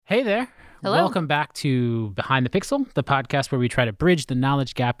Hey there. Hello. Welcome back to Behind the Pixel, the podcast where we try to bridge the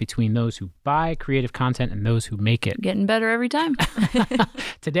knowledge gap between those who buy creative content and those who make it. Getting better every time.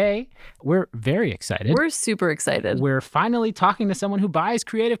 Today, we're very excited. We're super excited. We're finally talking to someone who buys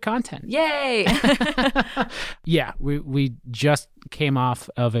creative content. Yay! Yeah, we just came off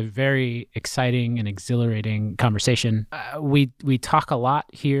of a very exciting and exhilarating conversation. We talk a lot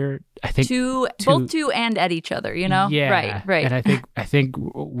here. I think both to and at each other, you know? Yeah, Right. And I think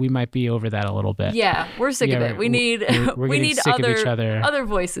we might be over that a little bit. Yeah, we're sick of it. We need sick of each other. Other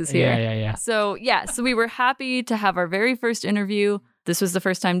voices here. Yeah. So we were happy to have our very first interview. This was the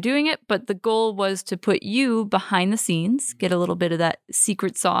first time doing it, but the goal was to put you behind the scenes, get a little bit of that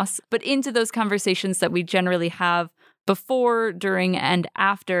secret sauce, but into those conversations that we generally have before, during, and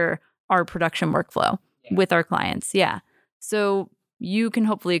after our production workflow with our clients. Yeah. So you can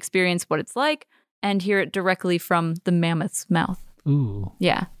hopefully experience what it's like and hear it directly from the mammoth's mouth. Ooh.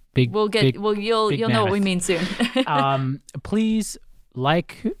 Yeah. You'll know what we mean soon. Please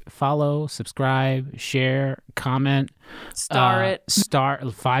follow, subscribe, share, comment, star it, 5-star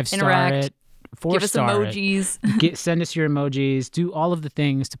interact, it, 4-star give us emojis, send us your emojis, do all of the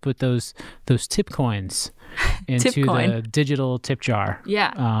things to put those tip coins into the digital tip jar.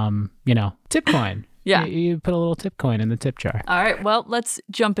 Yeah. Tip coin. Yeah. You put a little tip coin in the tip jar. All right. Well, let's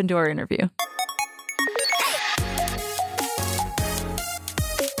jump into our interview.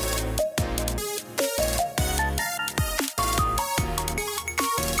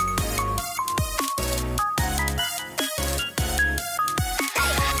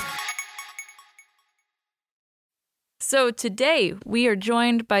 So today we are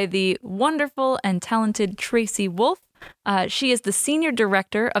joined by the wonderful and talented Traci Wolfe. She is the Senior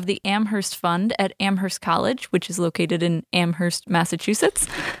Director of the Amherst Fund at Amherst College, which is located in Amherst, Massachusetts.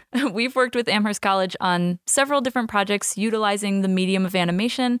 We've worked with Amherst College on several different projects utilizing the medium of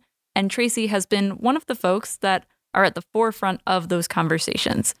animation, and Traci has been one of the folks that are at the forefront of those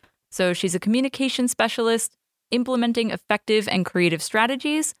conversations. So she's a communication specialist, implementing effective and creative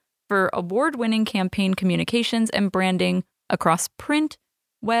strategies for award-winning campaign communications and branding across print,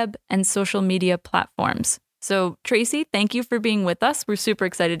 web, and social media platforms. So, Traci, thank you for being with us. We're super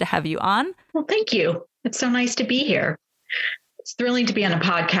excited to have you on. Well, thank you. It's so nice to be here. It's thrilling to be on a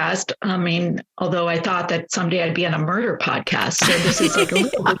podcast. I mean, although I thought that someday I'd be on a murder podcast. So this is like a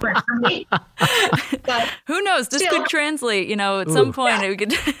little different for me. But who knows? This could translate, at some point. Yeah. We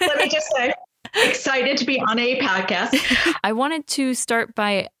could. Let me just say, excited to be on a podcast. I wanted to start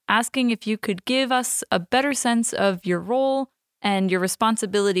by asking if you could give us a better sense of your role and your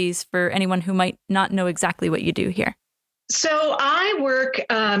responsibilities for anyone who might not know exactly what you do here. So I work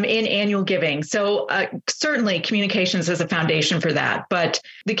in annual giving. So certainly communications is a foundation for that. But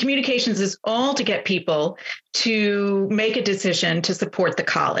the communications is all to get people to make a decision to support the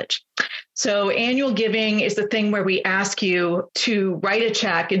college. So annual giving is the thing where we ask you to write a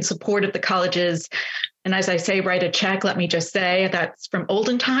check in support of the college's. And as I say, write a check, let me just say that's from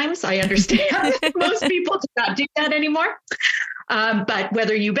olden times. I understand most people do not do that anymore. But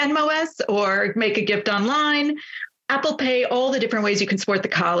whether you Venmo us or make a gift online, Apple Pay, all the different ways you can support the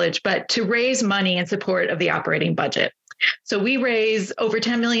college, but to raise money in support of the operating budget. So we raise over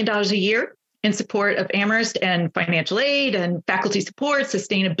 $10 million a year in support of Amherst and financial aid and faculty support,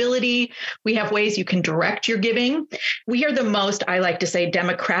 sustainability. We have ways you can direct your giving. We are the most, I like to say,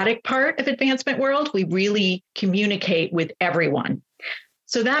 democratic part of Advancement World. We really communicate with everyone.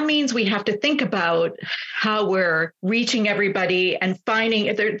 So that means we have to think about how we're reaching everybody and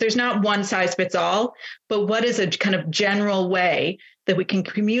finding, there's not one size fits all, but what is a kind of general way that we can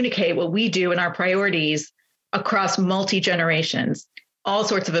communicate what we do and our priorities across multi-generations, all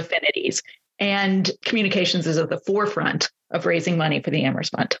sorts of affinities. And communications is at the forefront of raising money for the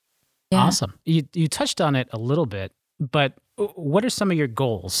Amherst Fund. Yeah. Awesome. You touched on it a little bit, but what are some of your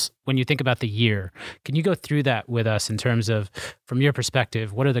goals when you think about the year? Can you go through that with us in terms of, from your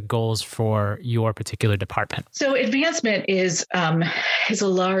perspective, what are the goals for your particular department? So advancement is a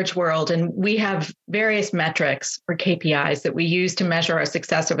large world, and we have various metrics or KPIs that we use to measure our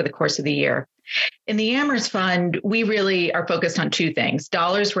success over the course of the year. In the Amherst Fund, we really are focused on two things: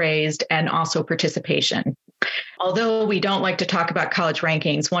 dollars raised and also participation. Although we don't like to talk about college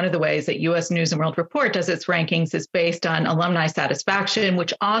rankings, one of the ways that U.S. News and World Report does its rankings is based on alumni satisfaction,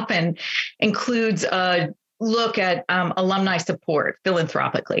 which often includes a look at alumni support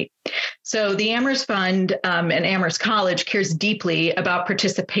philanthropically. So the Amherst Fund and Amherst College cares deeply about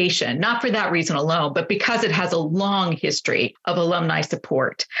participation, not for that reason alone, but because it has a long history of alumni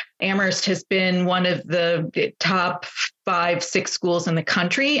support. Amherst has been one of the top 5-6 schools in the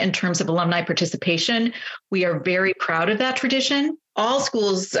country in terms of alumni participation. We are very proud of that tradition. all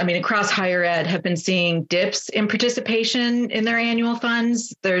schools, I mean, across higher ed have been seeing dips in participation in their annual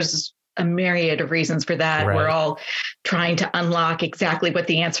funds. There's a myriad of reasons for that. Right. We're all trying to unlock exactly what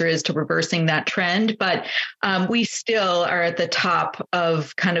the answer is to reversing that trend, but we still are at the top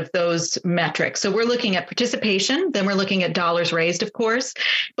of kind of those metrics. So we're looking at participation, then we're looking at dollars raised, of course,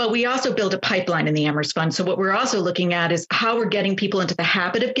 but we also build a pipeline in the Amherst Fund. So what we're also looking at is how we're getting people into the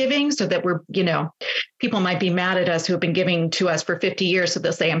habit of giving so that we're, people might be mad at us who have been giving to us for 50 years. So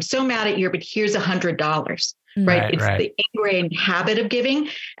they'll say, I'm so mad at you, but here's $100. Right. It's the ingrained habit of giving.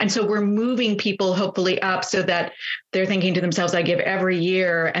 And so we're moving people hopefully up so that they're thinking to themselves, I give every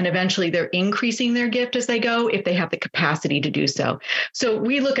year, and eventually they're increasing their gift as they go if they have the capacity to do so. So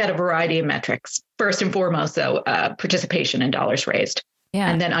we look at a variety of metrics. First and foremost, though, participation and dollars raised. Yeah.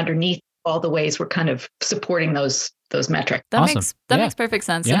 And then underneath all the ways we're kind of supporting those metrics. That makes perfect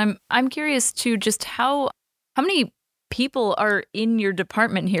sense. Yeah. And I'm curious too, just how many people are in your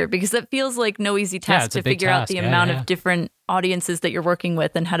department here, because that feels like no easy task to figure out the amount of different audiences that you're working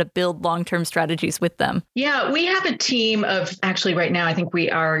with and how to build long-term strategies with them. Yeah, we have a team of, actually right now, I think we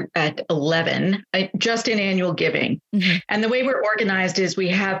are at 11 just in annual giving. Mm-hmm. And the way we're organized is we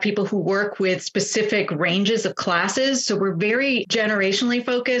have people who work with specific ranges of classes. So we're very generationally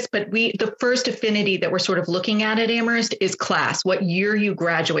focused, but the first affinity that we're sort of looking at Amherst is class, what year you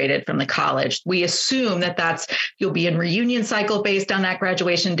graduated from the college. We assume that you'll be in reunion cycle based on that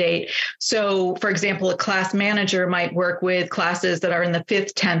graduation date. So for example, a class manager might work with classes that are in the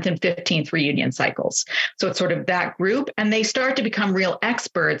 5th, 10th, and 15th reunion cycles. So it's sort of that group. And they start to become real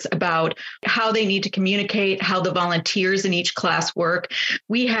experts about how they need to communicate, how the volunteers in each class work.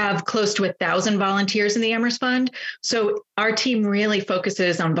 We have close to 1,000 volunteers in the Amherst Fund. So our team really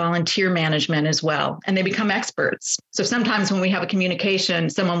focuses on volunteer management as well. And they become experts. So sometimes when we have a communication,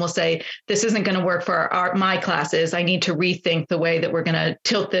 someone will say, this isn't going to work for my classes. I need to rethink the way that we're going to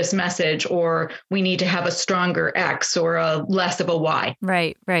tilt this message, or we need to have a stronger X or a less of a Y.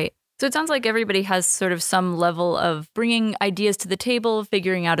 Right. So it sounds like everybody has sort of some level of bringing ideas to the table,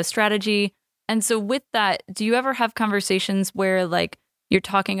 figuring out a strategy. And so with that, do you ever have conversations where like you're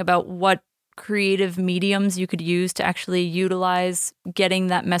talking about what creative mediums you could use to actually utilize getting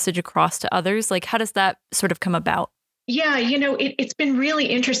that message across to others? Like how does that sort of come about? Yeah, it's been really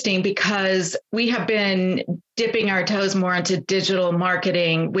interesting because we have been dipping our toes more into digital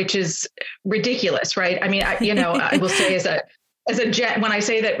marketing, which is ridiculous, right? I mean, I will say when I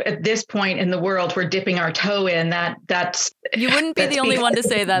say that at this point in the world, we're dipping our toe in that's... You wouldn't be the only one to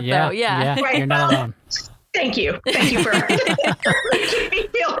say that though. Yeah. Right. You're not alone. Thank you for making me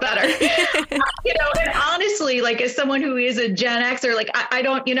feel better. And honestly, like as someone who is a Gen Xer, like I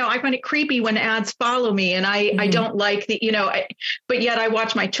don't, I find it creepy when ads follow me, and I don't like but yet I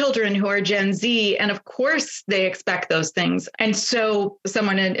watch my children who are Gen Z, and of course they expect those things. And so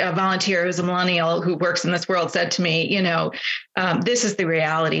a volunteer who's a millennial who works in this world said to me, this is the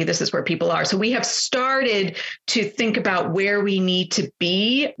reality. This is where people are. So we have started to think about where we need to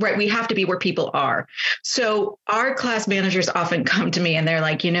be, right? We have to be where people are. So our class managers often come to me and they're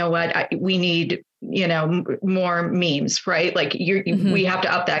like, you know what, we need, more memes, right? Like we have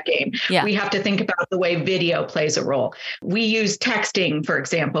to up that game. Yeah. We have to think about the way video plays a role. We use texting, for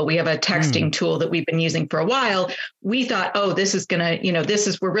example. We have a texting tool that we've been using for a while. We thought, this is going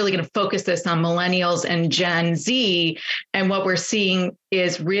to, we're really going to focus this on millennials and Gen Z. And what we're seeing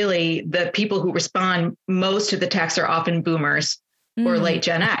is really the people who respond most to the texts are often boomers or late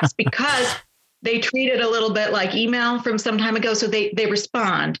Gen X, because they treat it a little bit like email from some time ago. So they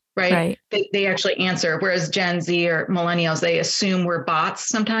respond, right? They actually answer. Whereas Gen Z or millennials, they assume we're bots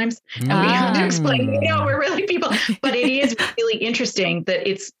sometimes. And we have to explain, we're really people. But it is really interesting that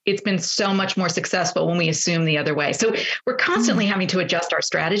it's been so much more successful when we assume the other way. So we're constantly having to adjust our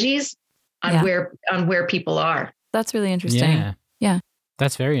strategies on where people are. That's really interesting. Yeah.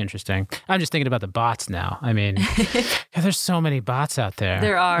 That's very interesting. I'm just thinking about the bots now. I mean, there's so many bots out there.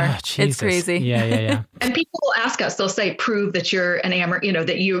 There are. Oh, it's crazy. Yeah. And people will ask us, they'll say, prove that you're an Amherst,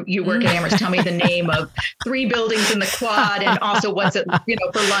 that you work at Amherst. Tell me the name of 3 buildings in the quad and also what's it,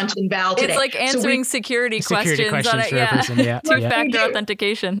 for lunch and Val today. It's like answering security questions on it. Yeah. Two-factor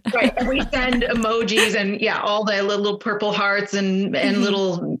authentication. Right. And we send emojis and all the little purple hearts and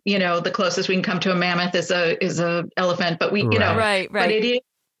little, the closest we can come to a mammoth is a elephant. But we, Right. But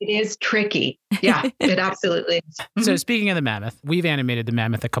it is tricky. Yeah, it absolutely is. So speaking of the mammoth, we've animated the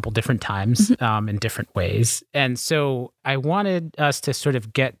mammoth a couple different times in different ways. And so I wanted us to sort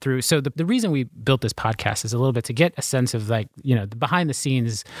of get through. So the reason we built this podcast is a little bit to get a sense of the behind the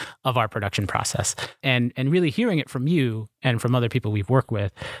scenes of our production process and really hearing it from you and from other people we've worked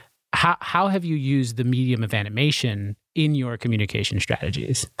with. how have you used the medium of animation in your communication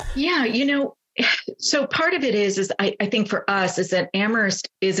strategies? Yeah, so part of it is I think for us is that Amherst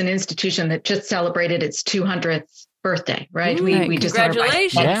is an institution that just celebrated its 200th birthday, right? Ooh, we just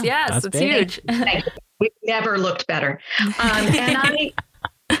congratulations. Yes, it's huge. We've never looked better. And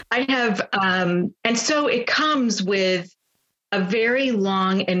I have, and so it comes with a very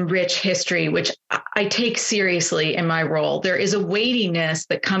long and rich history, which I take seriously in my role. There is a weightiness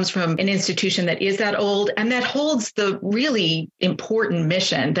that comes from an institution that is that old and that holds the really important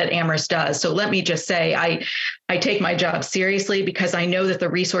mission that Amherst does. So let me just say, I take my job seriously because I know that the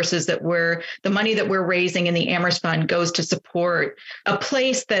resources the money that we're raising in the Amherst Fund goes to support a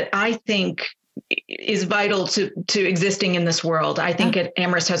place that I think is vital to existing in this world. I think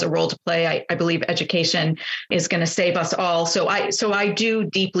Amherst has a role to play. I believe education is going to save us all. So I do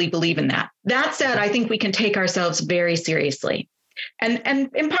deeply believe in that. That said, I think we can take ourselves very seriously. And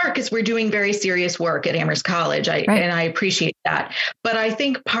in part because we're doing very serious work at Amherst College. And I appreciate that. But I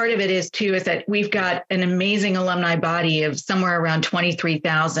think part of it is that we've got an amazing alumni body of somewhere around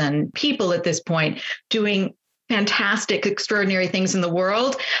 23,000 people at this point doing fantastic, extraordinary things in the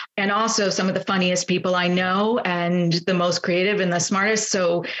world, and also some of the funniest people I know and the most creative and the smartest.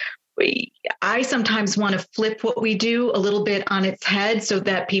 So I sometimes want to flip what we do a little bit on its head so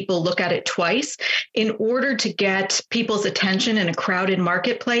that people look at it twice. In order to get people's attention in a crowded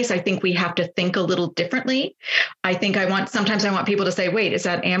marketplace, I think we have to think a little differently. Sometimes I want people to say, wait, is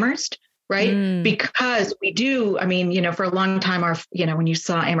that Amherst? Right? Because we do, for a long time, when you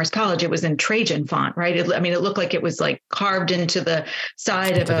saw Amherst College, it was in Trajan font, right? It looked like it was like carved into the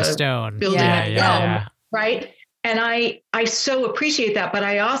side of a stone building at Rome, right? And I so appreciate that, but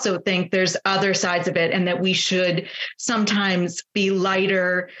I also think there's other sides of it and that we should sometimes be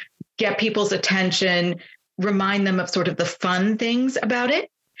lighter, get people's attention, remind them of sort of the fun things about it.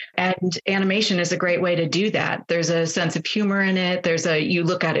 And animation is a great way to do that. There's a sense of humor in it. You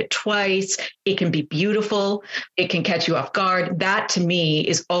look at it twice. It can be beautiful. It can catch you off guard. That to me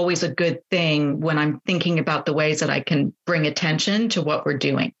is always a good thing when I'm thinking about the ways that I can bring attention to what we're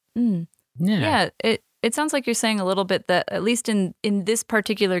doing. Yeah. It sounds like you're saying a little bit that at least in this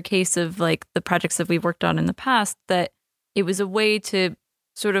particular case of like the projects that we've worked on in the past, that it was a way to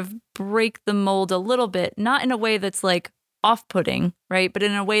sort of break the mold a little bit, not in a way that's like off-putting, right? But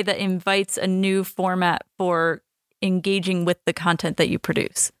in a way that invites a new format for engaging with the content that you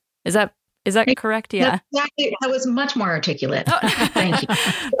produce. Is that correct? Yeah. Exactly. That was much more articulate. Thank you.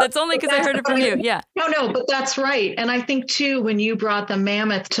 That's only because I heard it from you. Yeah. No, but that's right. And I think too, when you brought the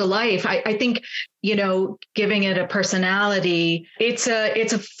mammoth to life, I think, giving it a personality, it's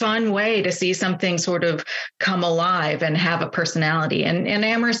a fun way to see something sort of come alive and have a personality. And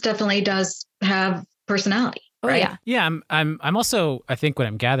Amherst definitely does have personality. Right? Yeah. I'm also, I think what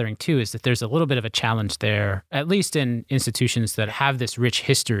I'm gathering too is that there's a little bit of a challenge there, at least in institutions that have this rich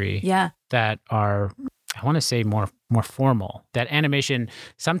history that are, I want to say more formal, that animation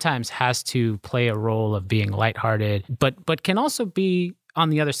sometimes has to play a role of being lighthearted, but can also be on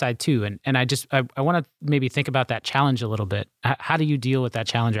the other side too. And I want to maybe think about that challenge a little bit. How do you deal with that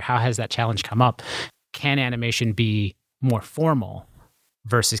challenge, or how has that challenge come up? Can animation be more formal?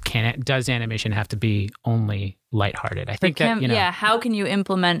 Versus does animation have to be only lighthearted? I think how can you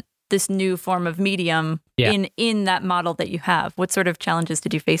implement this new form of medium in that model that you have? What sort of challenges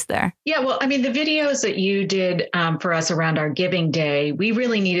did you face there? Yeah, well, the videos that you did for us around our Giving Day, we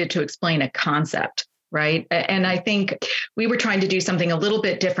really needed to explain a concept, right? And I think we were trying to do something a little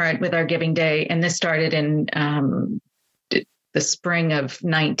bit different with our Giving Day, and this started in the spring of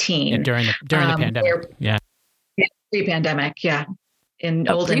 19. During the pandemic, pre-pandemic, in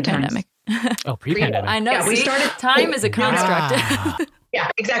olden times. Pre-pandemic. I know. We started. Time is a construct. Yeah,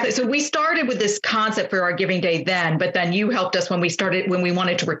 exactly. So we started with this concept for our Giving Day then, but then you helped us when we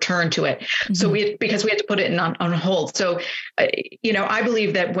wanted to return to it. Mm-hmm. So because we had to put it on hold. So, I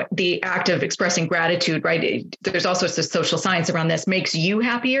believe that the act of expressing gratitude, right? There's also a social science around this, makes you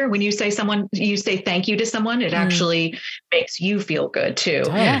happier. When you say thank you to someone, it actually makes you feel good too.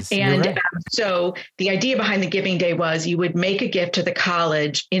 Yes, and right. So the idea behind the Giving Day was you would make a gift to the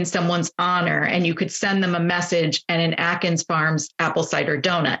college in someone's honor, and you could send them a message and an Atkins Farms apple cider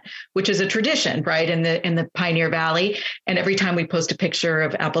donut, which is a tradition, right, in the Pioneer Valley. And every time we post a picture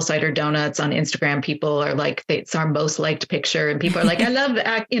of apple cider donuts on Instagram, people are like, it's our most liked picture, and people are like, I love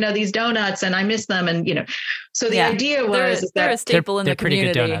these donuts and I miss them, and So the idea was they're a staple in the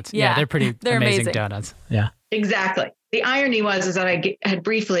community. Pretty good donuts. Yeah, they're pretty amazing donuts. Yeah, exactly. The irony was that I had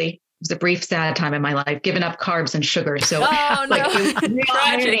briefly was a brief sad time in my life, giving up carbs and sugar. So oh, like no. it was real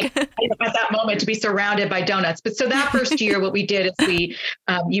Tragic. irony at that moment to be surrounded by donuts. But so that first year, what we did is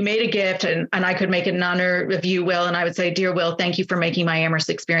you made a gift and I could make it in honor of you, Will. And I would say, dear Will, thank you for making my Amherst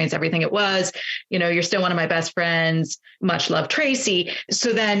experience everything it was. You're still one of my best friends. Much love, Traci.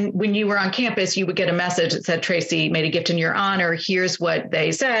 So then when you were on campus, you would get a message that said, Traci made a gift in your honor. Here's what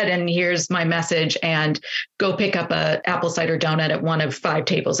they said. And here's my message. And go pick up a apple cider donut at one of 5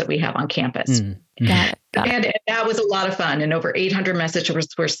 tables that we have on campus. Got it. And that was a lot of fun. And over 800 messages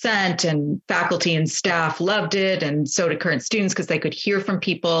were sent, and faculty and staff loved it. And so did current students because they could hear from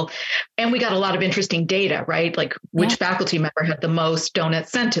people. And we got a lot of interesting data, right? Like which faculty member had the most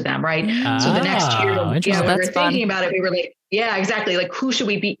donuts sent to them, right? So the next year, we were thinking about it. We were like, yeah, exactly. Like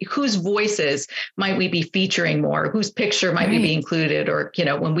whose voices might we be featuring more? Whose picture might we be included? Or,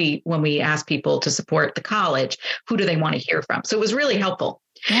 when we ask people to support the college, who do they want to hear from? So it was really helpful.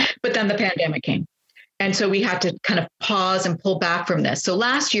 Yeah. But then the pandemic came. And so we had to kind of pause and pull back from this. So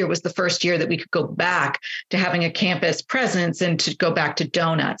last year was the first year that we could go back to having a campus presence and to go back to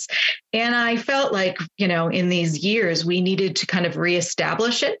donuts. And I felt like, in these years, we needed to kind of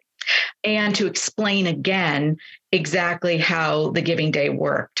reestablish it and to explain again exactly how the Giving Day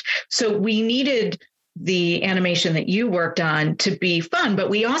worked. So we needed the animation that you worked on to be fun, but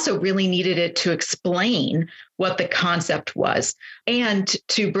we also really needed it to explain what the concept was and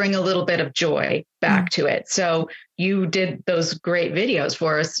to bring a little bit of joy back to it. So you did those great videos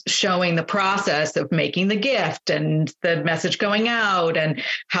for us showing the process of making the gift and the message going out and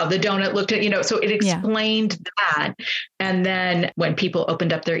how the donut looked at, so it explained that. And then when people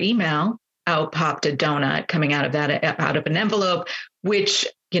opened up their email, out popped a donut coming out of an envelope, which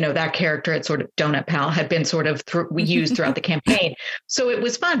that character at sort of Donut Pal had been sort of used throughout the campaign. So it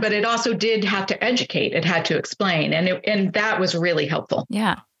was fun, but it also did have to educate. It had to explain. And that was really helpful.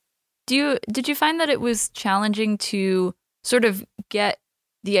 Yeah. Did you find that it was challenging to sort of get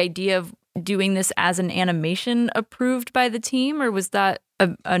the idea of doing this as an animation approved by the team, or was that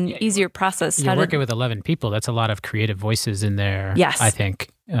an easier process? You're working with 11 people. That's a lot of creative voices in there. Yes. I think.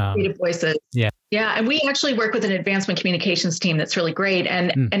 Creative voices. Yeah. Yeah. And we actually work with an advancement communications team that's really great.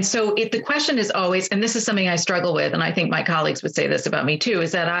 And so the question is always, and this is something I struggle with, and I think my colleagues would say this about me too,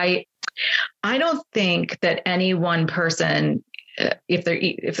 is that I don't think that any one person, if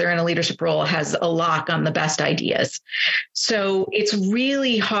they're in a leadership role, has a lock on the best ideas. So it's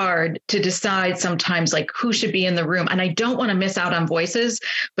really hard to decide sometimes like who should be in the room. And I don't want to miss out on voices.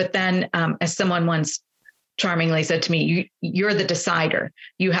 But then as someone once charmingly said to me, you're the decider.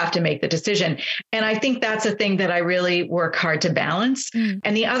 You have to make the decision. And I think that's a thing that I really work hard to balance.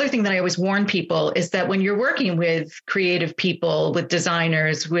 And the other thing that I always warn people is that when you're working with creative people, with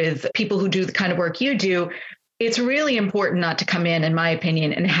designers, with people who do the kind of work you do, it's really important not to come in my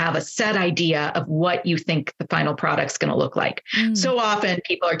opinion, and have a set idea of what you think the final product's going to look like. So often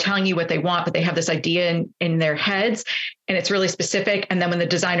people are telling you what they want, but they have this idea in their heads and it's really specific. And then when the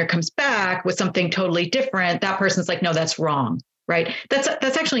designer comes back with something totally different, that person's like, no, that's wrong. Right.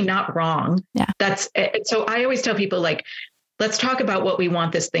 That's actually not wrong. Yeah. So I always tell people, like, let's talk about what we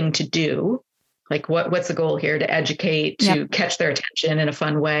want this thing to do. Like what's the goal here? To educate, to catch their attention in a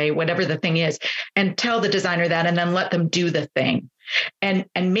fun way, whatever the thing is, and tell the designer that, and then let them do the thing. And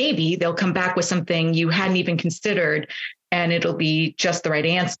maybe they'll come back with something you hadn't even considered, and it'll be just the right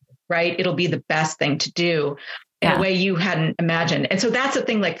answer, right? It'll be the best thing to do in a way you hadn't imagined. And so that's the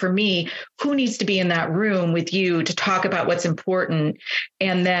thing, like for me, who needs to be in that room with you to talk about what's important,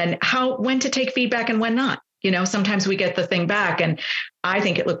 and then when to take feedback and when not. Sometimes we get the thing back and I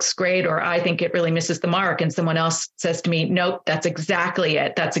think it looks great, or I think it really misses the mark. And someone else says to me, nope, that's exactly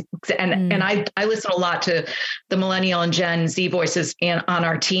it. And I listen a lot to the millennial and Gen Z voices on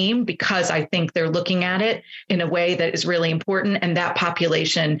our team, because I think they're looking at it in a way that is really important. And that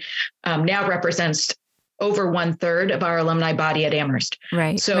population now represents over 1/3 of our alumni body at Amherst.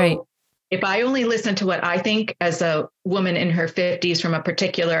 Right. So if I only listen to what I think as a woman in her 50s from a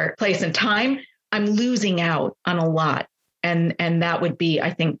particular place and time, I'm losing out on a lot. And that would be,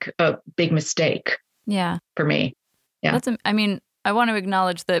 I think, a big mistake. Yeah. For me. Yeah. I want to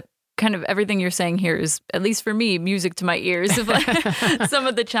acknowledge that kind of everything you're saying here is, at least for me, music to my ears of like some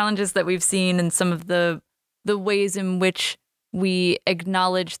of the challenges that we've seen and some of the ways in which we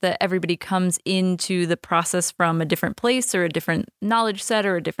acknowledge that everybody comes into the process from a different place or a different knowledge set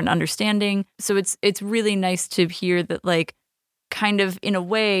or a different understanding. So it's really nice to hear that, like, kind of in a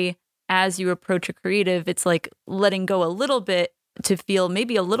way, as you approach a creative, it's like letting go a little bit to feel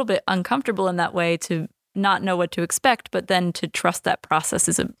maybe a little bit uncomfortable in that way, to not know what to expect, but then to trust that process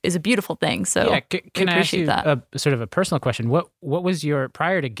is a beautiful thing. So yeah, can I ask you a sort of a personal question? What was your,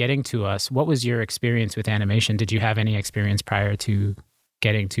 prior to getting to us, what was your experience with animation? Did you have any experience prior to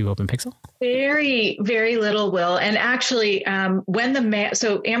getting to OpenPixel? Very, very little, Will. And actually, when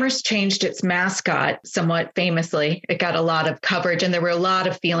so Amherst changed its mascot somewhat famously, it got a lot of coverage and there were a lot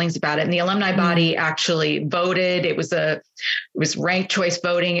of feelings about it. And the alumni body actually voted. It was ranked choice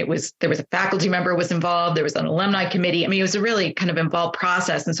voting. There was a faculty member was involved. There was an alumni committee. I mean, it was a really kind of involved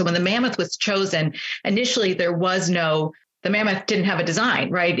process. And so when the mammoth was chosen, initially the mammoth didn't have a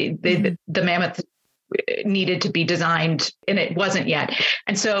design, right? The mammoth needed to be designed and it wasn't yet.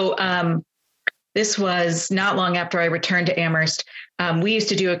 And so this was not long after I returned to Amherst. We used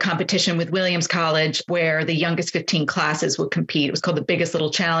to do a competition with Williams College where the youngest 15 classes would compete. It was called the Biggest Little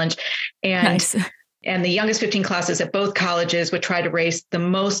Challenge. And nice. And the youngest 15 classes at both colleges would try to raise the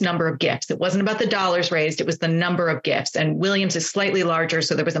most number of gifts. It wasn't about the dollars raised. It was the number of gifts. And Williams is slightly larger.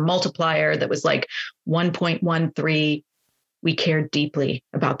 So there was a multiplier that was like 1.13. We cared deeply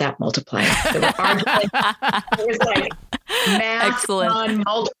about that multiplier. There were arguments. There was like math on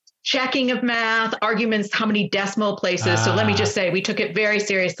checking of math, arguments, how many decimal places. So let me just say, we took it very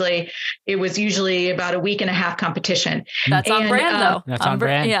seriously. It was usually about a week and a half competition. That's on brand, though. That's on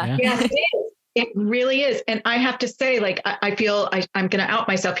brand. Yeah. Yes, it is. It really is. And I have to say, like, I feel I'm going to out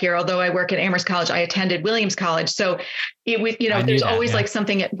myself here. Although I work at Amherst College, I attended Williams College. So it was, there's always like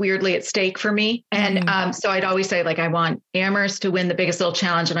something weirdly at stake for me. And so I'd always say, like, I want Amherst to win the Biggest Little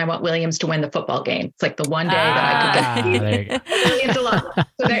Challenge and I want Williams to win the football game. It's like the one day that I could get. There you go.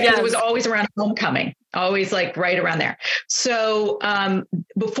 So it was always around homecoming. Always like right around there. So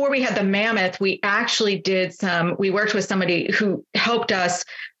before we had the mammoth, we actually we worked with somebody who helped us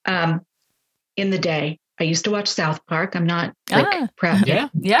in the day. I used to watch South Park. I'm not proud. Yeah.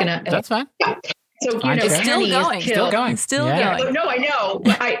 That's fine. Yeah. So, still going. Still going. No, I know.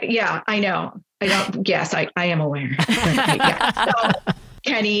 I know. I don't, yes, I am aware. So,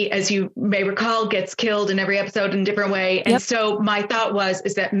 Kenny, as you may recall, gets killed in every episode in a different way. And so my thought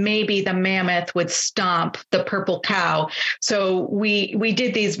is that maybe the mammoth would stomp the purple cow. So we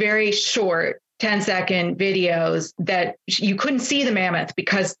did these very short 10-second videos that you couldn't see the mammoth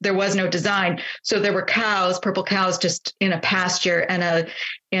because there was no design. So there were purple cows just in a pasture, and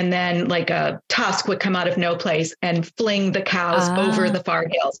then like a tusk would come out of no place and fling the cows over the far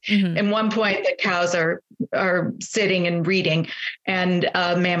hills. Mm-hmm. At one point, the cows are sitting and reading, and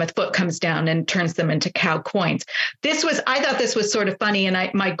a mammoth foot comes down and turns them into cow coins. I thought this was sort of funny,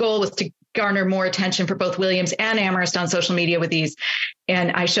 and my goal was to garner more attention for both Williams and Amherst on social media with these.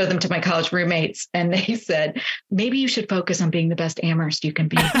 And I showed them to my college roommates and they said, maybe you should focus on being the best Amherst you can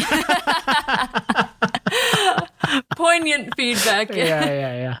be. Poignant feedback.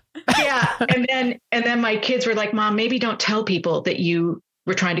 Yeah. Yeah. And then my kids were like, Mom, maybe don't tell people that you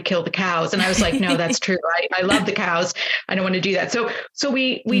were trying to kill the cows. And I was like, no, that's true. I love the cows. I don't want to do that. So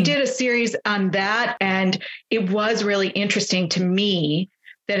we did a series on that. And it was really interesting to me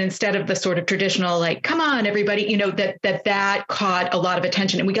that instead of the sort of traditional, like, come on, everybody, that caught a lot of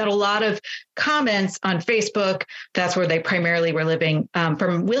attention. And we got a lot of comments on Facebook. That's where they primarily were living,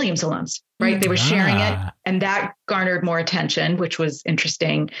 from Williams alums, right? They were sharing it, and that garnered more attention, which was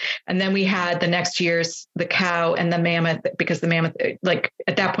interesting. And then we had the next year's the cow and the mammoth, because the mammoth, like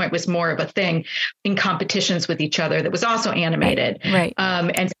at that point, was more of a thing in competitions with each other that was also animated. Right.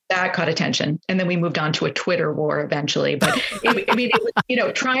 And that caught attention. And then we moved on to a Twitter war eventually. But it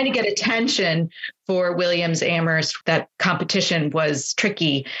was, trying to get attention for Williams Amherst, that competition was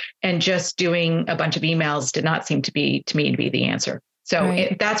tricky. And just doing a bunch of emails did not seem to me to be the answer. So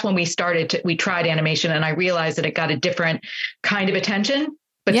that's when we tried animation, and I realized that it got a different kind of attention,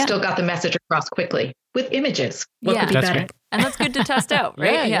 but still got the message across quickly with images. What could be better? Great. And that's good to test out,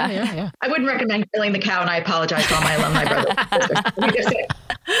 right? Yeah. I wouldn't recommend killing the cow, and I apologize to all my alumni brothers.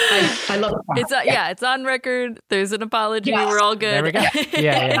 I love it. It's on record. There's an apology. Yes. We're all good. There we go.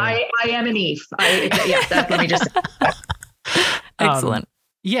 Yeah. I am an Eve. Let me just say. Excellent.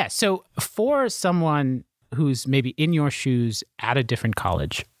 So for someone who's maybe in your shoes at a different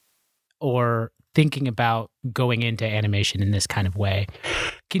college or thinking about going into animation in this kind of way,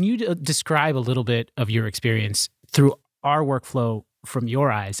 can you describe a little bit of your experience through our workflow from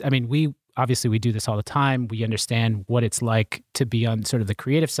your eyes? I mean, we do this all the time. We understand what it's like to be on sort of the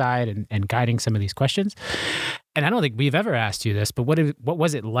creative side and guiding some of these questions. And I don't think we've ever asked you this, but what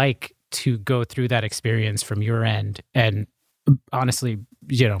was it like to go through that experience from your end? And honestly,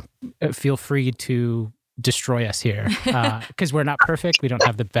 feel free to destroy us here because we're not perfect. We don't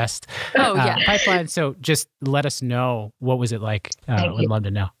have the best pipeline. So just let us know, what was it like? We'd love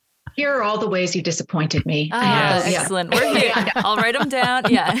to know. here are all the ways you disappointed me. Excellent. We're here. I'll write them down.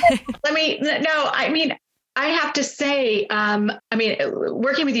 Yeah. I have to say,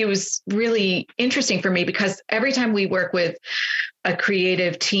 working with you was really interesting for me because every time we work with a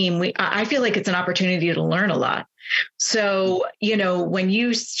creative team, I feel like it's an opportunity to learn a lot. So, when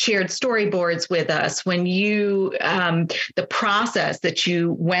you shared storyboards with us, when you, the process that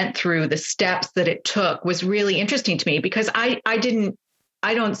you went through, the steps that it took was really interesting to me because I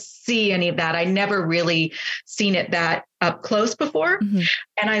don't see any of that. I never really seen it that up close before. Mm-hmm.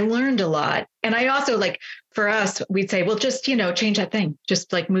 And I learned a lot. And I also for us, we'd say, well, just, change that thing,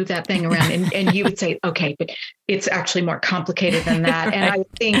 just move that thing around. And you would say, okay, but it's actually more complicated than that. And I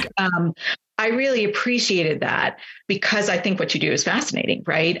think, I really appreciated that because I think what you do is fascinating,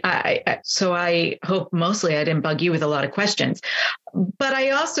 right? So I hope mostly I didn't bug you with a lot of questions, but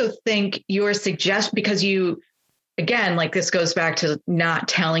I also think your suggestion, because you, again, this goes back to not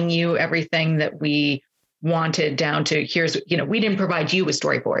telling you everything that we wanted down to we didn't provide you with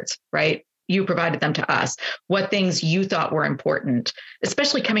storyboards, right? You provided them to us. What things you thought were important,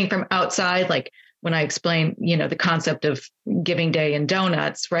 especially coming from outside, when I explain, the concept of giving day and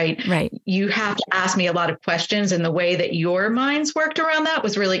donuts, right? Right. You have to ask me a lot of questions, and the way that your minds worked around that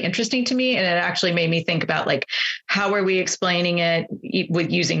was really interesting to me. And it actually made me think about how are we explaining it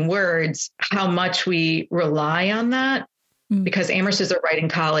with using words, how much we rely on that, because Amherst is a writing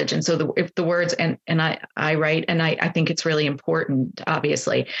college. And so if the words and I write, and I think it's really important,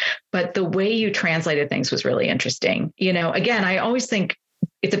 obviously, but the way you translated things was really interesting. Again, I always think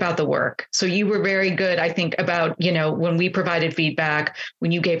it's about the work. So you were very good, I think, about, when we provided feedback,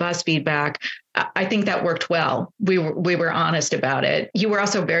 when you gave us feedback, I think that worked well. We were honest about it. You were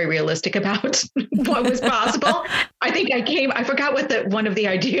also very realistic about what was possible. I think I forgot what one of the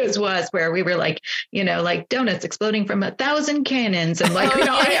ideas was, where we were donuts exploding from 1,000 cannons and whatever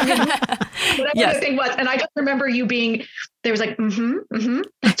the thing was. And I just remember you being, there was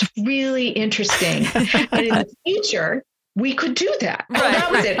that's really interesting. And in the future, we could do that. Right.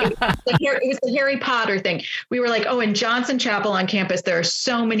 That was it. It was the Harry Potter thing. We were in Johnson Chapel on campus, there are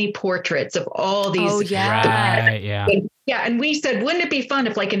so many portraits of all these. Oh, yeah. Right, yeah. Yeah. And we said, wouldn't it be fun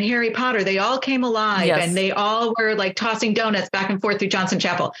if in Harry Potter, they all came alive and they all were tossing donuts back and forth through Johnson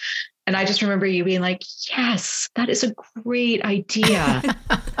Chapel. And I just remember you being yes, that is a great idea.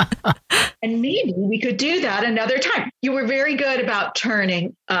 And maybe we could do that another time. You were very good about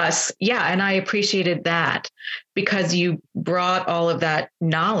turning us. Yeah. And I appreciated that because you brought all of that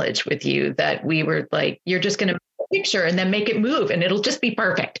knowledge with you that we were you're just going to make a picture and then make it move and it'll just be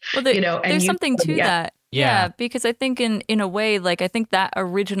perfect. Well, there's something to that. Yeah. Because I think in a way, I think that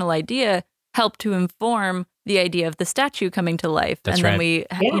original idea helped to inform the idea of the statue coming to life. That's and right.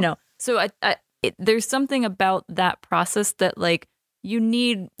 then we, so there's something about that process that you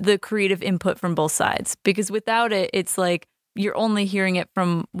need the creative input from both sides, because without it, it's you're only hearing it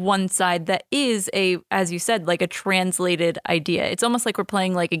from one side that is as you said, a translated idea. It's almost like we're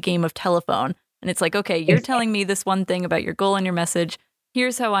playing a game of telephone. And it's okay, you're telling me this one thing about your goal and your message.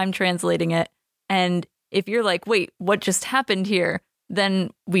 Here's how I'm translating it. And if you're wait, what just happened here?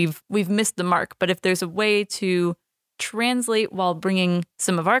 Then we've missed the mark. But if there's a way to translate while bringing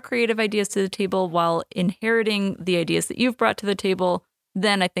some of our creative ideas to the table, while inheriting the ideas that you've brought to the table,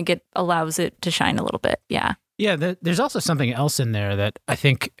 then I think it allows it to shine a little bit. Yeah. Yeah. There's also something else in there that I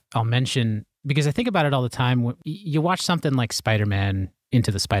think I'll mention, because I think about it all the time. You watch something like Spider-Man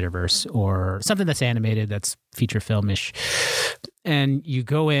Into the Spider-Verse, or something that's animated, that's feature film-ish, and you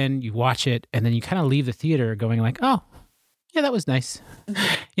go in, you watch it, and then you kind of leave the theater going oh, yeah, that was nice.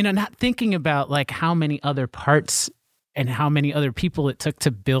 Not thinking about how many other parts and how many other people it took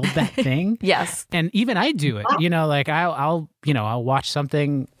to build that thing. Yes. And even I do it, I'll watch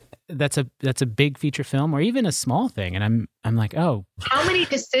something that's a big feature film, or even a small thing, and I'm oh, how many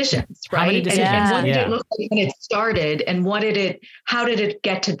decisions, right? How many decisions? And what did it look like when it started, and how did it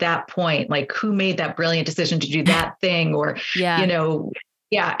get to that point? Who made that brilliant decision to do that thing, or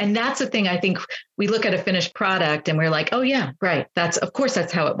Yeah. And that's the thing. I think we look at a finished product and we're oh yeah, right. Of course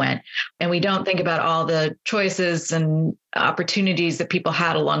that's how it went. And we don't think about all the choices and opportunities that people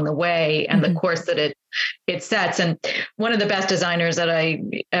had along the way and the course that it sets. And one of the best designers that I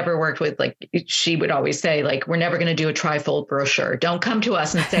ever worked with, she would always say, we're never going to do a trifold brochure. Don't come to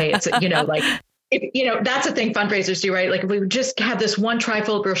us and say it's, that's the thing fundraisers do, right? If we would just have this one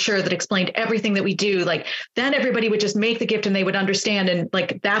trifold brochure that explained everything that we do, then everybody would just make the gift and they would understand. And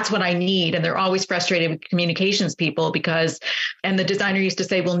that's what I need. And they're always frustrated with communications people and the designer used to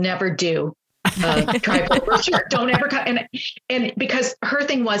say, we'll never do tripod for sure. Don't ever cut. And because her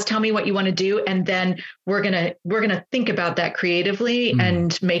thing was, tell me what you want to do, and then we're gonna think about that creatively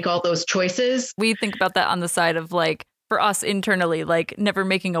and make all those choices. We think about that on the side of like, for us internally, like never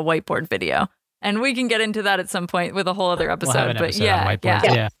making a whiteboard video, and we can get into that at some point with a whole other episode. We'll have an but episode on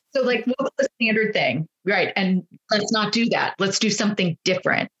whiteboards. Yeah. So like, what's the standard thing, right? And let's not do that. Let's do something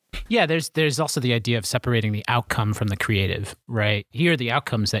different. Yeah, there's also the idea of separating the outcome from the creative, right? Here are the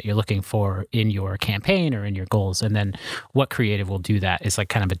outcomes that you're looking for in your campaign or in your goals, and then what creative will do that is like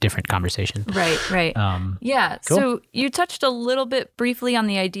kind of a different conversation. Right. Yeah. Cool. So you touched a little bit briefly on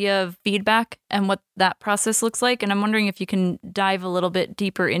the idea of feedback and what that process looks like, and I'm wondering if you can dive a little bit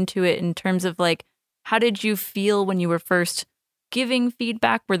deeper into it in terms of like, how did you feel when you were first giving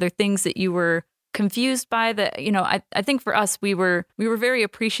feedback? Were there things that you were confused by that? I think for us, we were very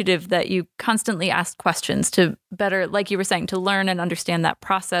appreciative that you constantly asked questions to better, like you were saying, to learn and understand that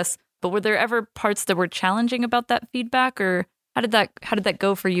process. But were there ever parts that were challenging about that feedback, or how did that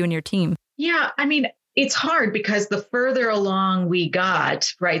go for you and your team? Yeah, I mean, it's hard because the further along we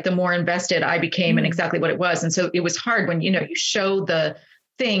got, right, the more invested I became in exactly what it was. And so it was hard when, you show the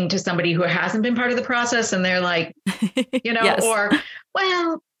thing to somebody who hasn't been part of the process and they're like, yes. Or,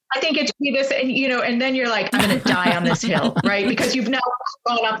 well, I think it should be this, and then you're like, I'm going to die on this hill, right? Because you've now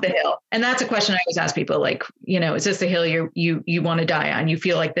gone up the hill. And that's a question I always ask people, like, is this the hill you want to die on? You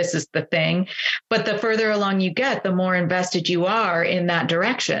feel like this is the thing. But the further along you get, the more invested you are in that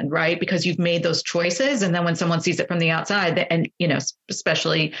direction, right? Because you've made those choices. And then when someone sees it from the outside, and,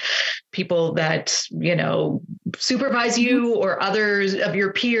 especially people that, supervise you or others of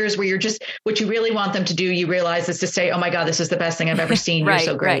your peers, where you're just, what you really want them to do, you realize, is to say, oh my God, this is the best thing I've ever seen. You're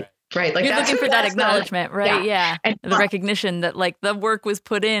so great. Right. Like, you're looking for that acknowledgement, right? Yeah. And the recognition that like the work was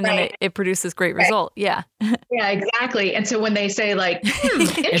put in and it produces great result. Yeah. Yeah, exactly. And so when they say like,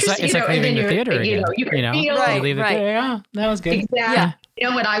 interesting, it's like leaving the theater again. You leave the theater. Yeah, that was good. Exactly.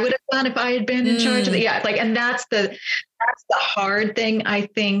 Yeah. What I would have done if I had been in charge of and that's the hard thing, I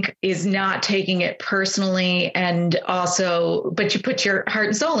think, is not taking it personally, and also, but you put your heart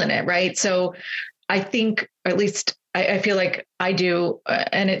and soul in it. Right. So I think, at least I feel like I do,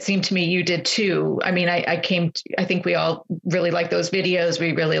 and it seemed to me you did too. I mean, I think we all really like those videos.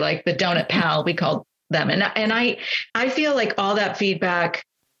 We really like the Donut Pal, we called them. And I feel like all that feedback,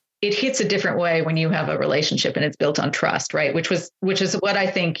 it hits a different way when you have a relationship and it's built on trust, right? Which is what I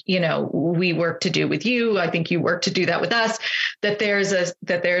think, we work to do with you. I think you work to do that with us, that there's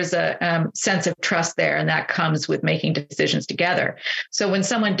a sense of trust there. And that comes with making decisions together. So when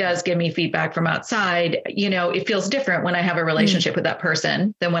someone does give me feedback from outside, it feels different when I have a relationship with that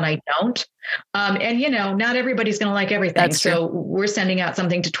person than when I don't. And not everybody's going to like everything. So we're sending out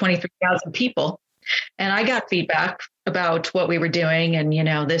something to 23,000 people. And I got feedback about what we were doing, and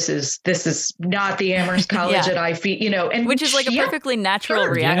this is not the Amherst College that I feel, and which is like a perfectly natural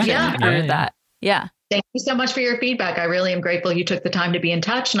reaction for that. Yeah. Thank you so much for your feedback. I really am grateful you took the time to be in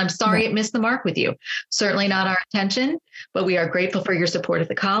touch, and I'm sorry it missed the mark with you. Certainly not our intention, but we are grateful for your support of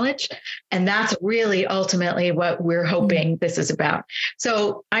the college, and that's really ultimately what we're hoping this is about.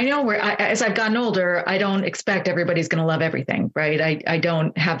 So I know as I've gotten older, I don't expect everybody's going to love everything, right? I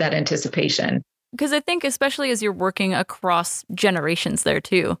don't have that anticipation. Because I think, especially as you're working across generations there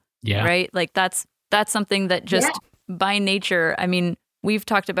too, right? Like that's something that just by nature, I mean, we've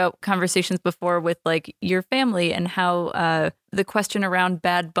talked about conversations before with like your family and how the question around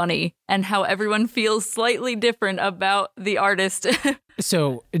Bad Bunny and how everyone feels slightly different about the artist.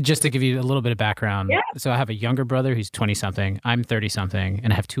 So just to give you a little bit of background, so I have a younger brother who's 20-something, I'm 30-something,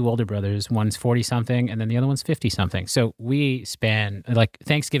 and I have two older brothers. One's 40-something, and then the other one's 50-something. So we span, like,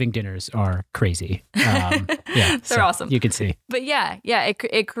 Thanksgiving dinners are crazy. They're awesome. You can see. But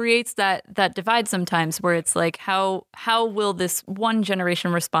it creates that divide sometimes where it's like, how will this one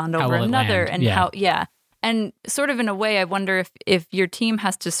generation respond over another? And and sort of in a way, I wonder if your team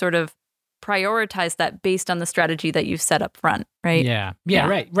has to sort of prioritize that based on the strategy that you've set up front, right? Yeah,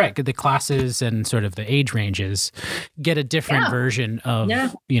 right. The classes and sort of the age ranges get a different version of,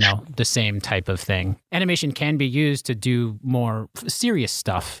 the same type of thing. Animation can be used to do more serious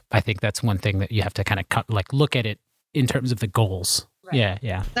stuff. I think that's one thing that you have to kind of look at it in terms of the goals. Right.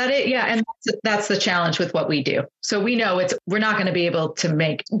 Yeah. And that's the challenge with what we do. So we know we're not going to be able to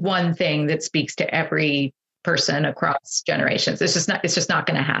make one thing that speaks to every person across generations. It's just not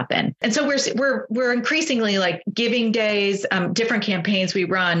going to happen. And so we're increasingly, like, giving days, different campaigns we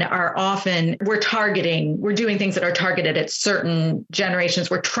run are often, we're doing things that are targeted at certain generations.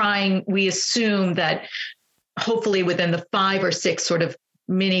 We assume that hopefully within the 5 or 6 sort of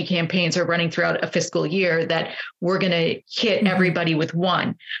mini campaigns are running throughout a fiscal year, that we're going to hit everybody with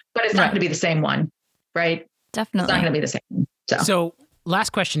one, but it's not going to be the same one, right? Definitely. It's not going to be the same. So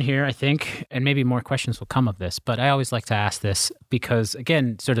last question here, I think, and maybe more questions will come of this, but I always like to ask this because,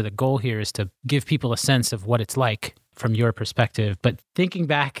 again, sort of the goal here is to give people a sense of what it's like from your perspective. But thinking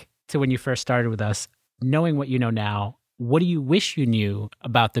back to when you first started with us, knowing what you know now, what do you wish you knew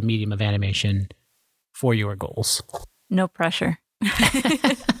about the medium of animation for your goals? No pressure.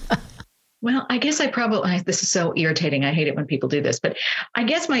 Well, I guess this is so irritating. I hate it when people do this, but I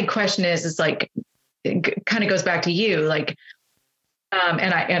guess my question is like, it kind of goes back to you, like, so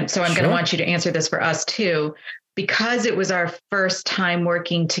I'm going to want you to answer this for us too, because it was our first time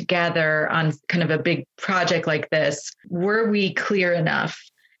working together on kind of a big project like this. Were we clear enough?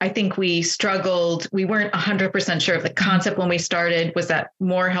 I think we struggled. We weren't 100% sure of the concept when we started. Was that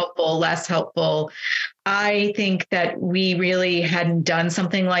more helpful, less helpful? I think that we really hadn't done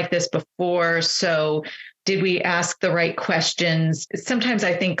something like this before. So did we ask the right questions? Sometimes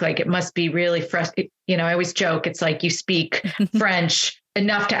I think like it must be really frustrating. I always joke, it's like you speak French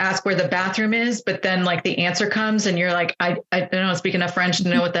enough to ask where the bathroom is, but then like the answer comes and you're like, I don't speak enough French to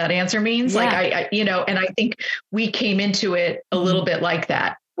know what that answer means. Yeah. Like and I think we came into it a little bit like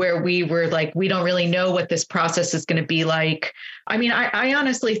that, where we were like, we don't really know what this process is going to be like. I mean, I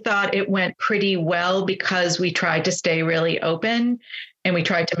honestly thought it went pretty well because we tried to stay really open and we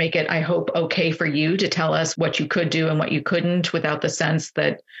tried to make it, I hope, okay for you to tell us what you could do and what you couldn't without the sense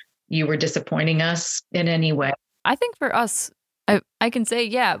that you were disappointing us in any way. I think for us, I can say,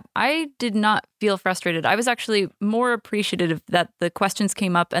 yeah, I did not feel frustrated. I was actually more appreciative that the questions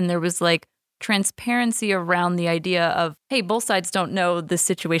came up and there was like transparency around the idea of, hey, both sides don't know this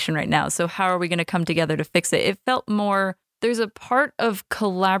situation right now. So how are we going to come together to fix it? It felt more, there's a part of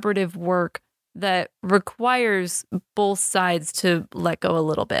collaborative work that requires both sides to let go a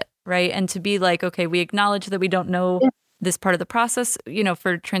little bit, right? And to be like, okay, we acknowledge that we don't know this part of the process.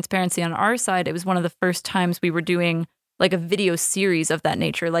 For transparency on our side, it was one of the first times we were doing like a video series of that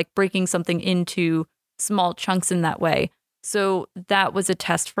nature, like breaking something into small chunks in that way. So that was a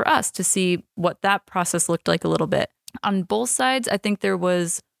test for us to see what that process looked like a little bit. On both sides, I think there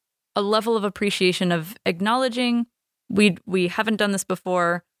was a level of appreciation of acknowledging we haven't done this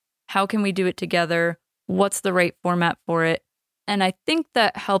before. How can we do it together? What's the right format for it? And I think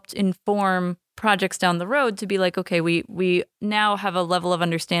that helped inform projects down the road to be like, okay, we now have a level of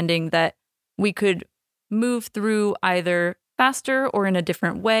understanding that we could move through either faster or in a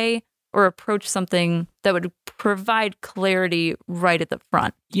different way, or approach something that would provide clarity right at the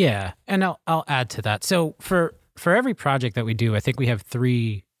front. Yeah, and I'll add to that. So for every project that we do, I think we have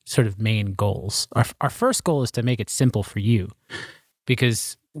three sort of main goals. Our first goal is to make it simple for you,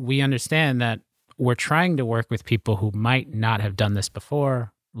 because we understand that we're trying to work with people who might not have done this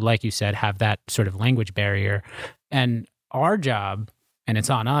before, like you said, have that sort of language barrier. And our job, and it's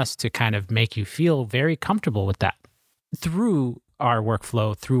on us to kind of make you feel very comfortable with that through our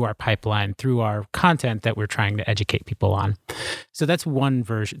workflow, through our pipeline, through our content that we're trying to educate people on. So that's one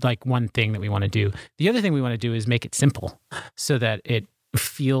version, like one thing that we want to do. The other thing we want to do is make it simple so that it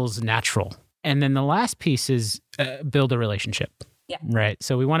feels natural. And then the last piece is build a relationship. Yeah. Right.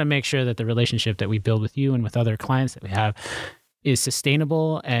 So we want to make sure that the relationship that we build with you and with other clients that we have is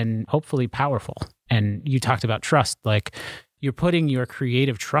sustainable and hopefully powerful. And you talked about trust, like you're putting your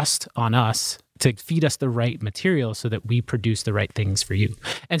creative trust on us to feed us the right material so that we produce the right things for you.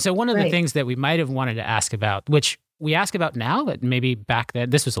 And so one of the things that we might have wanted to ask about, which we ask about now, but maybe back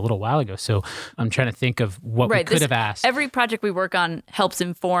then, this was a little while ago. So I'm trying to think of what we could have asked. Every project we work on helps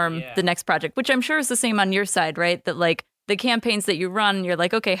inform the next project, which I'm sure is the same on your side, right? That like the campaigns that you run, you're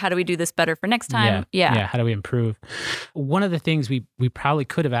like, okay, how do we do this better for next time? Yeah. How do we improve? One of the things we probably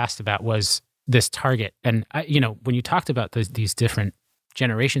could have asked about was this target. And when you talked about these different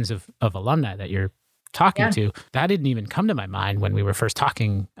generations of alumni that you're talking to, that didn't even come to my mind when we were first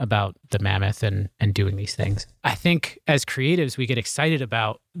talking about the Mammoth and doing these things. I think as creatives, we get excited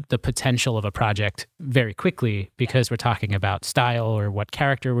about the potential of a project very quickly because we're talking about style or what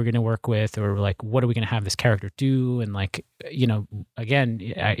character we're going to work with, or like, what are we going to have this character do? And like, again,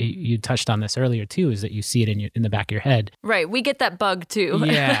 you touched on this earlier too, is that you see it in the back of your head. Right. We get that bug too.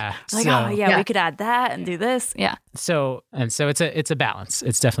 Yeah. We could add that and do this. Yeah. So it's a balance.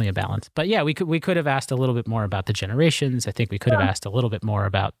 It's definitely a balance. But yeah, we could have asked a little bit more about the generations. I think we could have asked a little bit more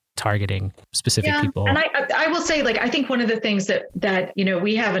about targeting specific people. And I will say, like, I think one of the things that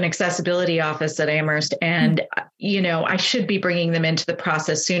we have an accessibility office at Amherst, and I should be bringing them into the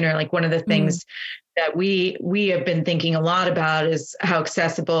process sooner. Like, one of the things that we have been thinking a lot about is how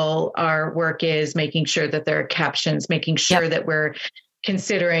accessible our work is, making sure that there are captions, making sure that we're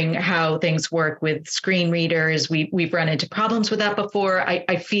considering how things work with screen readers. We've run into problems with that before.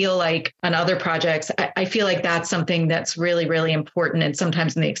 I feel like on other projects, I feel like that's something that's really, really important. And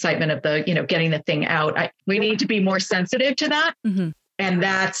sometimes in the excitement of the, getting the thing out, we need to be more sensitive to that. Mm-hmm. And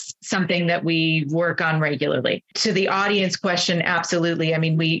that's something that we work on regularly. To the audience question, absolutely. I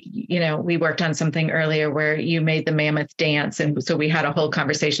mean, we worked on something earlier where you made the mammoth dance. And so we had a whole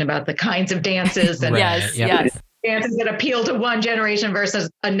conversation about the kinds of dances and Yes. dances that appeal to one generation versus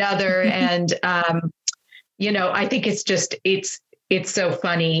another. And, I think it's so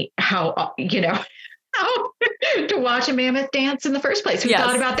funny how, how to watch a mammoth dance in the first place. Who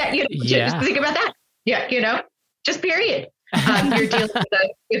thought about that? Just think about that. Yeah. Just period. You're dealing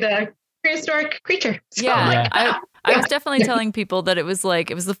with a prehistoric creature. So, I was definitely telling people that it was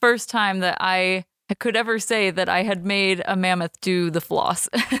the first time that I could ever say that I had made a mammoth do the floss.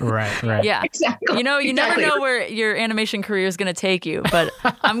 Right. Yeah. Exactly. You never know where your animation career is going to take you, but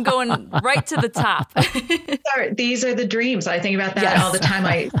I'm going right to the top. These are the dreams. I think about that all the time.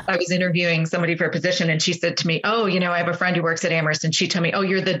 I was interviewing somebody for a position and she said to me, "Oh, I have a friend who works at Amherst," and she told me, "Oh,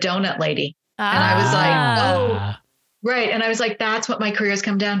 you're the donut lady." And I was like, "Oh, right." And I was like, that's what my career has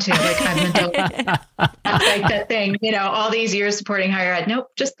come down to. Like, I'm the donut. That's like that thing, all these years supporting higher ed. Nope,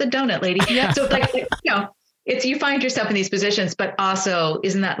 just the donut lady. Yeah. So it's, you find yourself in these positions, but also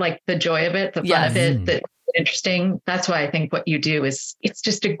isn't that like the joy of it, the fun of it, that's interesting. That's why I think what you do it's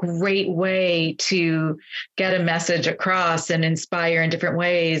just a great way to get a message across and inspire in different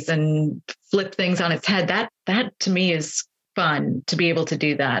ways and flip things on its head. That to me is fun to be able to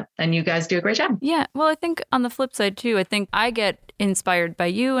do that. And you guys do a great job. Yeah. Well, I think on the flip side too, I think I get inspired by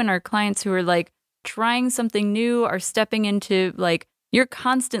you and our clients who are like trying something new or stepping into you're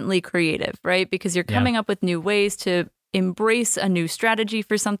constantly creative, right? Because you're coming up with new ways to embrace a new strategy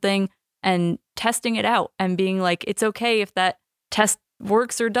for something and testing it out and being like, it's okay if that test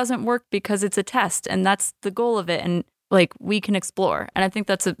works or doesn't work because it's a test. And that's the goal of it. And we can explore. And I think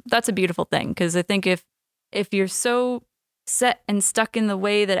that's a beautiful thing. Because I think if you're so set and stuck in the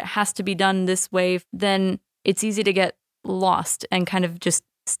way that it has to be done this way, then it's easy to get lost and kind of just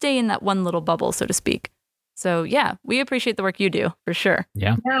stay in that one little bubble, so to speak. So we appreciate the work you do for sure.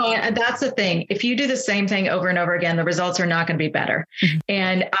 Yeah. No, that's the thing. If you do the same thing over and over again, the results are not going to be better. Mm-hmm.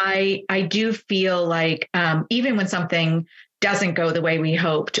 And I do feel like even when something doesn't go the way we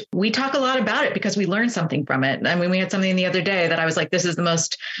hoped, we talk a lot about it because we learned something from it. I mean, we had something the other day that I was like, this is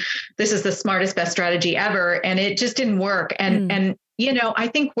the smartest, best strategy ever. And it just didn't work. And I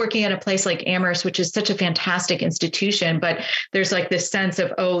think working at a place like Amherst, which is such a fantastic institution, but there's like this sense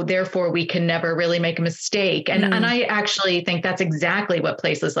of, oh, therefore we can never really make a mistake. And I actually think that's exactly what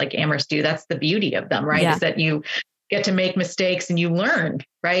places like Amherst do. That's the beauty of them, right? Yeah. Is that you get to make mistakes and you learn,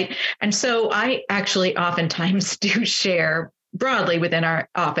 right? And so I actually oftentimes do share broadly within our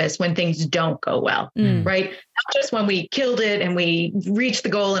office when things don't go well, right? Not just when we killed it and we reached the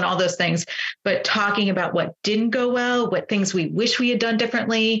goal and all those things, but talking about what didn't go well, what things we wish we had done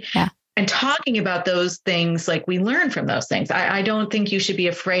differently, and talking about those things like we learn from those things. I don't think you should be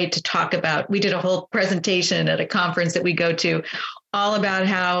afraid to talk about. We did a whole presentation at a conference that we go to all about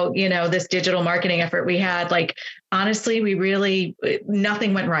how, this digital marketing effort we had, honestly,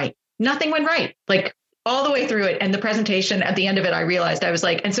 nothing went right. Nothing went right. All the way through it. And the presentation at the end of it, I realized I was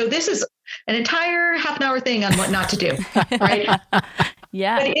like, and so this is an entire half an hour thing on what not to do. Right.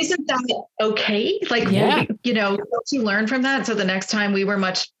 Yeah. But isn't that okay? Don't you learn from that? So the next time we were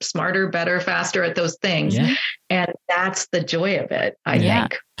much smarter, better, faster at those things. Yeah. And that's the joy of it, I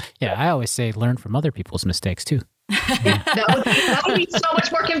think. Yeah. I always say learn from other people's mistakes too. Yeah. that would be so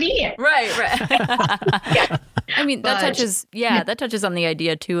much more convenient. Right. Yeah. I mean, that touches on the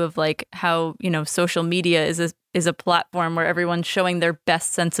idea too of how, social media is a platform where everyone's showing their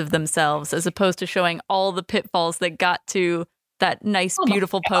best sense of themselves as opposed to showing all the pitfalls that got to that nice,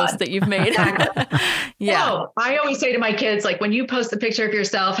 beautiful post that you've made. Yeah. No, I always say to my kids, when you post the picture of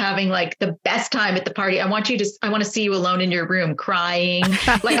yourself having the best time at the party, I want to see you alone in your room crying,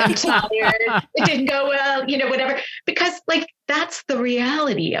 I'm tired, it didn't go well, whatever, because that's the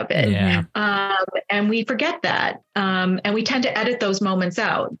reality of it. Yeah. And we forget that. And we tend to edit those moments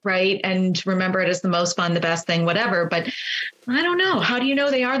out, right? And remember it as the most fun, the best thing, whatever. But I don't know. How do you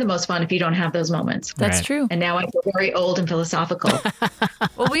know they are the most fun if you don't have those moments? That's true. And now I feel very old and philosophical.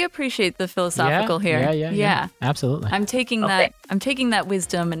 Well, we appreciate the philosophical here. Yeah. Absolutely. I'm taking that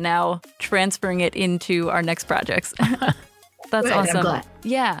wisdom and now transferring it into our next projects. That's good, awesome. I'm glad.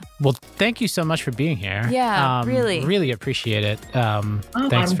 Yeah. Well, thank you so much for being here. Yeah, really appreciate it. I'm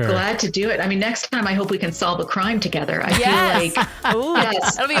glad to do it. I mean, next time I hope we can solve a crime together. I feel like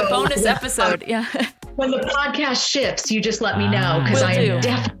that'll be a bonus episode. Yeah. when the podcast shifts, you just let me know because Will I do. am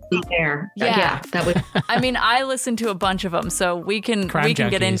definitely there. Yeah. That would. I mean, I listen to a bunch of them, so we can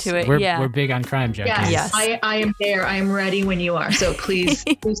get into it. We're big on crime junkies. Yes, I am there. I am ready when you are. So please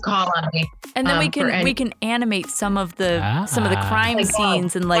call on me. And then we can animate some of the crime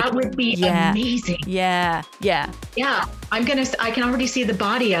scenes and like that would be amazing. Yeah. I can already see the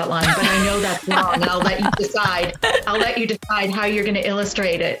body outline, but I know that's wrong. I'll let you decide. I'll let you decide how you're going to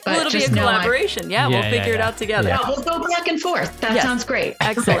illustrate it. But it'll be a collaboration. We'll figure it out together. Yeah, we'll go back and forth. That sounds great.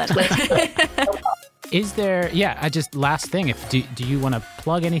 Excellent. Is there, last thing, do you want to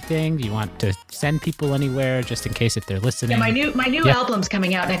plug anything? Do you want to send people anywhere just in case if they're listening? Yeah, my new album's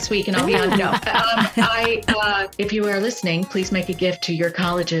coming out next week and I'll be on. No, if you are listening, please make a gift to your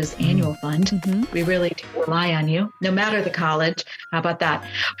college's annual fund. Mm-hmm. We really do rely on you, no matter the college. How about that?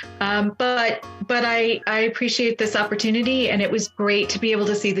 But I appreciate this opportunity, and it was great to be able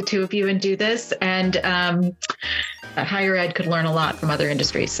to see the two of you and do this. And higher ed could learn a lot from other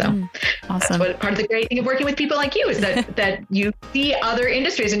industries. So awesome. That's part of the great thing of working with people like you is that you see other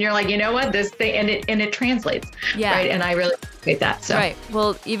industries and you're like, you know what, this thing, and it translates. Yeah. Right. And I really appreciate that. So. Right.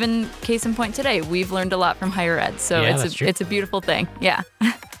 Well, even case in point today, we've learned a lot from higher ed. So it's a beautiful thing. Yeah.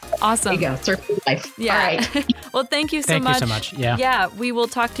 Awesome. There you go. Circle life. Yeah. All right. Well, thank you so much. Thank you so much. Yeah. Yeah. We will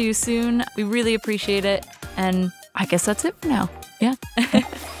talk to you soon. We really appreciate it. And I guess that's it for now. Yeah.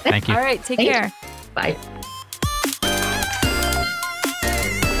 Thank you. All right. Take care. Bye.